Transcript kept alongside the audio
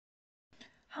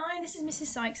Hi, this is Mrs.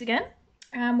 Sykes again,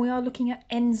 and we are looking at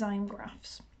enzyme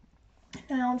graphs.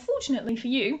 Now, unfortunately for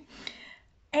you,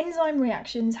 enzyme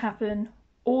reactions happen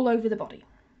all over the body.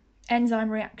 Enzyme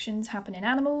reactions happen in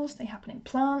animals, they happen in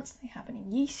plants, they happen in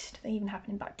yeast, they even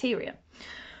happen in bacteria.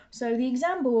 So the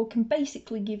exam board can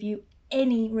basically give you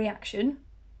any reaction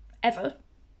ever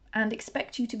and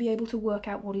expect you to be able to work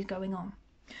out what is going on.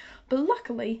 But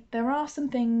luckily, there are some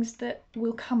things that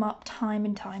will come up time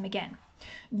and time again.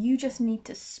 You just need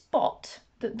to spot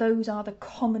that those are the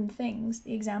common things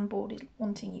the exam board is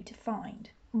wanting you to find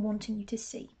and wanting you to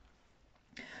see.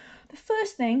 The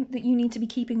first thing that you need to be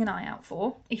keeping an eye out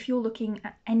for if you're looking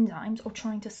at enzymes or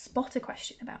trying to spot a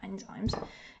question about enzymes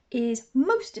is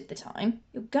most of the time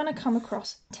you're going to come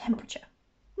across temperature.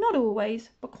 Not always,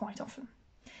 but quite often.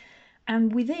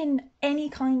 And within any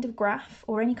kind of graph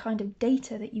or any kind of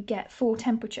data that you get for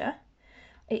temperature,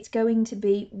 it's going to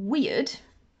be weird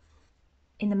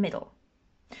in the middle.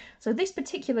 So this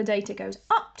particular data goes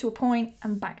up to a point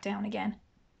and back down again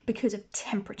because of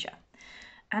temperature.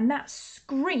 And that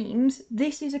screams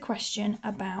this is a question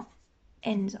about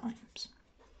enzymes.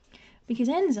 Because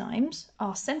enzymes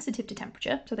are sensitive to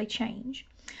temperature, so they change.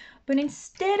 But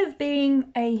instead of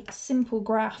being a simple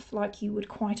graph like you would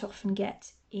quite often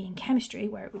get in chemistry,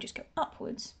 where it would just go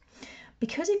upwards,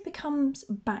 because it becomes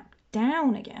back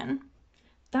down again,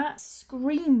 that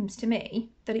screams to me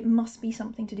that it must be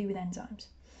something to do with enzymes,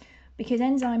 because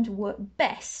enzymes work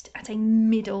best at a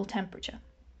middle temperature.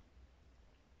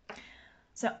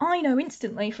 So I know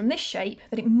instantly from this shape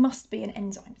that it must be an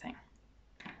enzyme thing.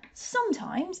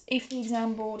 Sometimes, if the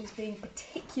exam board is being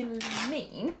particularly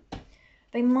mean,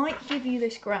 they might give you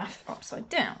this graph upside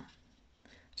down.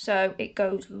 So it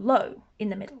goes low in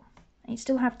the middle. And you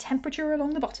still have temperature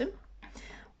along the bottom,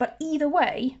 but either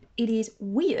way, it is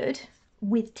weird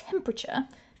with temperature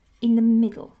in the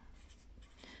middle.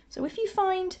 So if you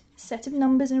find a set of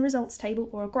numbers in a results table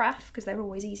or a graph, because they're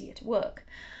always easier to work,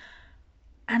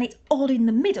 and it's odd in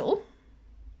the middle,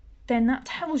 then that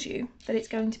tells you that it's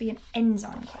going to be an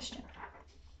enzyme question.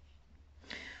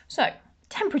 So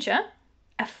temperature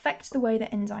affects the way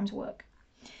that enzymes work.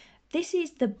 This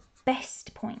is the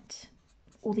best point,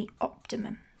 or the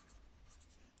optimum.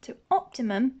 So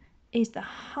optimum is the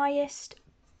highest,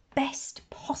 best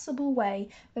possible way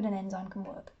that an enzyme can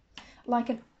work. Like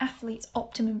an athlete's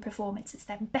optimum performance, it's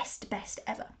their best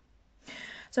ever.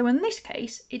 So in this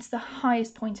case, it's the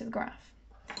highest point of the graph.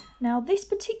 Now this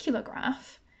particular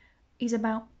graph is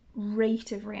about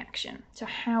rate of reaction, so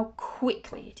how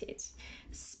quickly it is.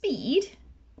 Speed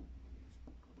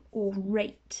or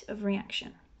rate of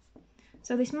reaction.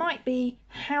 So this might be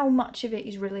how much of it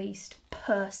is released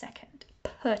per second,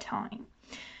 per time.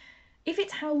 If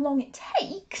it's how long it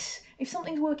takes, if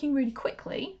something's working really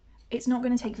quickly, it's not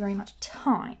going to take very much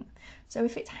time. So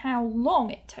if it's how long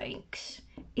it takes,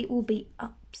 it will be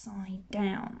upside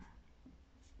down.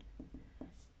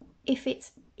 If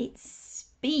it's its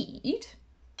speed,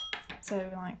 so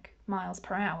like miles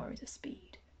per hour is a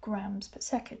speed, grams per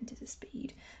second is a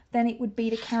speed, then it would be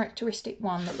the characteristic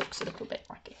one that looks a little bit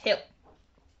like a hill.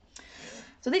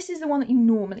 So this is the one that you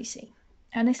normally see.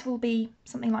 And this will be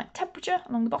something like temperature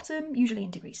along the bottom, usually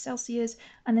in degrees Celsius,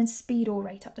 and then speed or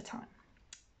rate at the time.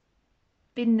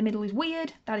 Bit in the middle is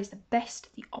weird, that is the best,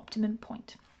 the optimum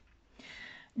point.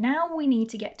 Now we need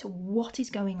to get to what is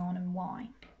going on and why.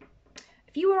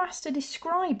 If you were asked to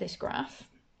describe this graph,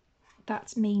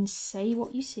 that means say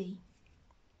what you see.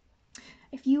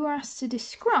 If you were asked to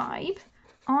describe,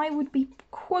 I would be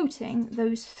quoting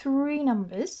those three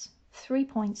numbers, 3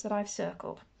 points that I've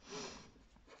circled.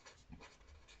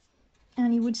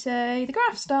 And you would say the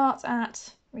graph starts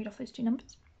at, read off those two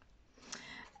numbers,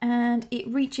 and it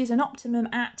reaches an optimum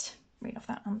at, read off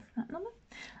that number and that number,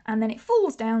 and then it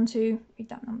falls down to, read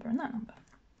that number and that number.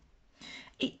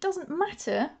 It doesn't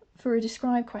matter for a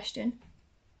describe question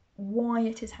why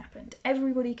it has happened.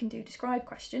 Everybody can do describe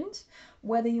questions,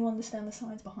 whether you understand the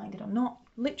science behind it or not.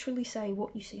 Literally say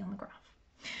what you see on the graph.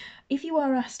 If you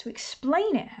are asked to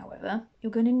explain it, however,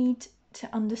 you're going to need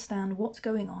to understand what's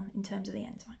going on in terms of the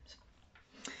enzymes.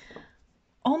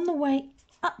 On the way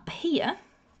up here,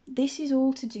 this is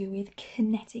all to do with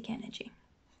kinetic energy.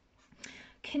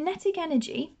 Kinetic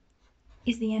energy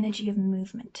is the energy of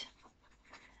movement.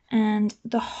 And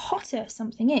the hotter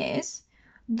something is,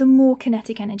 the more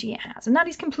kinetic energy it has. And that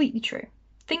is completely true.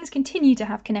 Things continue to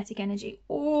have kinetic energy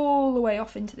all the way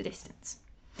off into the distance.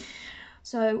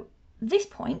 So this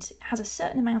point has a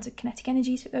certain amount of kinetic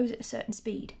energy, so it goes at a certain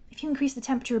speed. If you increase the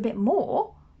temperature a bit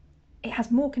more, it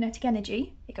has more kinetic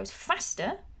energy, it goes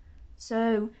faster,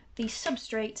 so the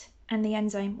substrate and the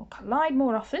enzyme will collide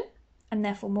more often, and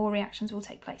therefore more reactions will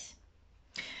take place.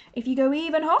 If you go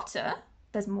even hotter,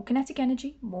 there's more kinetic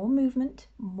energy, more movement,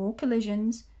 more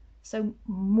collisions, so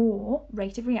more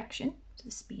rate of reaction, so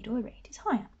the speed or the rate is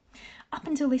higher. Up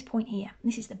until this point here,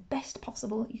 this is the best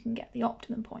possible you can get, the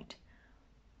optimum point.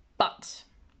 But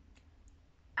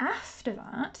after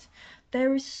that,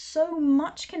 there is so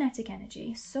much kinetic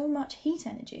energy, so much heat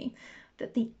energy,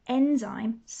 that the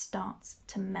enzyme starts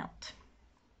to melt.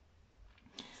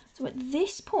 So at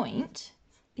this point,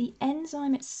 the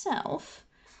enzyme itself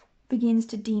begins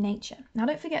to denature. Now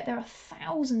don't forget there are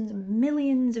thousands and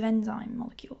millions of enzyme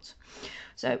molecules.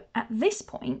 So at this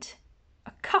point,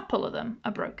 a couple of them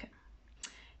are broken.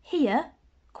 Here,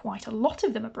 quite a lot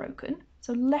of them are broken,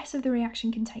 so less of the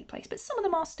reaction can take place, but some of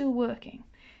them are still working.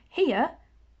 Here,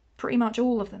 pretty much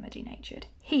all of them are denatured.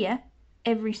 Here,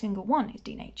 every single one is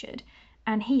denatured.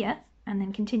 And here, and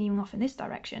then continuing off in this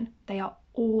direction, they are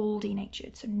all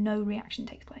denatured, so no reaction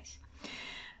takes place.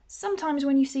 Sometimes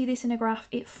when you see this in a graph,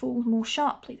 it falls more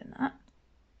sharply than that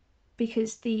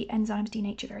because the enzymes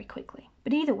denature very quickly.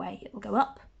 But either way, it will go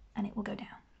up and it will go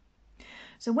down.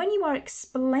 So when you are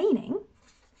explaining,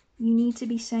 you need to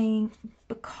be saying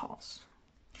because.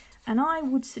 And I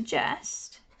would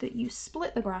suggest that you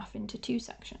split the graph into two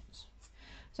sections.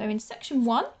 So in section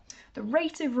 1, the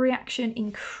rate of reaction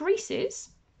increases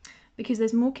because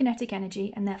there's more kinetic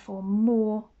energy and therefore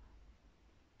more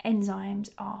enzymes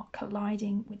are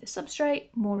colliding with the substrate,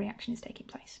 more reaction is taking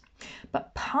place.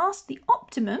 But past the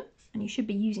optimum, and you should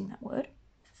be using that word,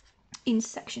 in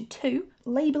section 2,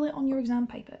 label it on your exam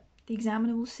paper. The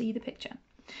examiner will see the picture.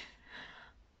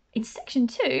 In section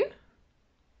 2,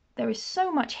 there is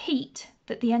so much heat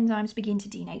that the enzymes begin to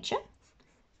denature.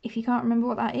 If you can't remember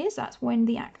what that is, that's when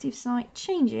the active site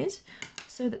changes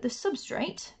so that the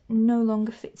substrate no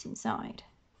longer fits inside.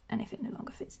 And if it no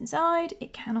longer fits inside,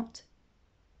 it cannot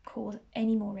cause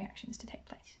any more reactions to take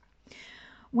place.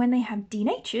 When they have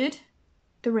denatured,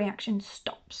 the reaction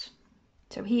stops.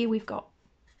 So here we've got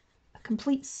a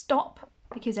complete stop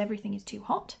because everything is too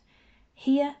hot.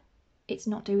 Here, it's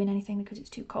not doing anything because it's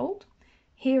too cold.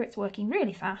 Here, it's working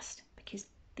really fast because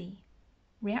the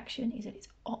reaction is at its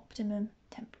optimum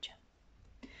temperature.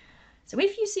 So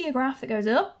if you see a graph that goes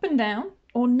up and down,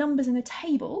 or numbers in a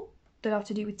table that have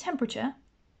to do with temperature,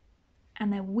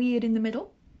 and they're weird in the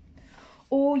middle,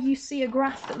 or you see a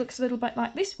graph that looks a little bit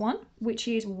like this one, which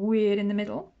is weird in the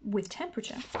middle with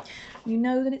temperature, you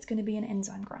know that it's going to be an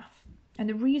enzyme graph. And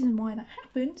the reason why that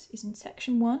happens is in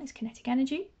section 1 is kinetic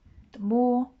energy, the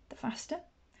more, the faster.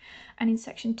 And in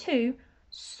section 2,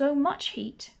 so much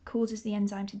heat causes the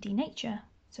enzyme to denature,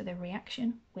 so the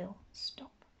reaction will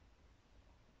stop.